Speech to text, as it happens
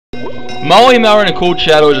Mauli, Mallard, and Cold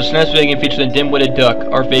Shadow is a Snes game featuring a dim-witted duck,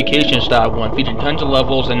 our vacation-style one, featuring tons of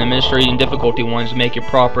levels and administrating difficulty ones to make you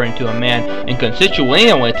proper into a man and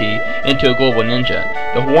constitutionality into a global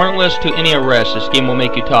ninja. The warrantless to any arrest, this game will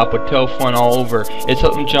make you top with tail fun all over. It's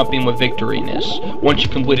hook 'em jumping with victoriness. Once you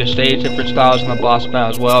complete a stage, different styles in the boss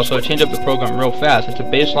battle as well, so change up the program real fast. It's a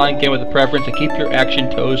baseline game with a preference to keep your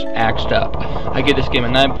action toes axed up. I give this game a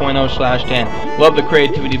 9.0/10. Love the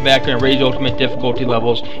creativity factor and raised ultimate difficulty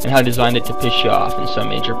levels and how designed it to piss you off in some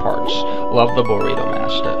major parts. Love the Burrito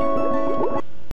Master.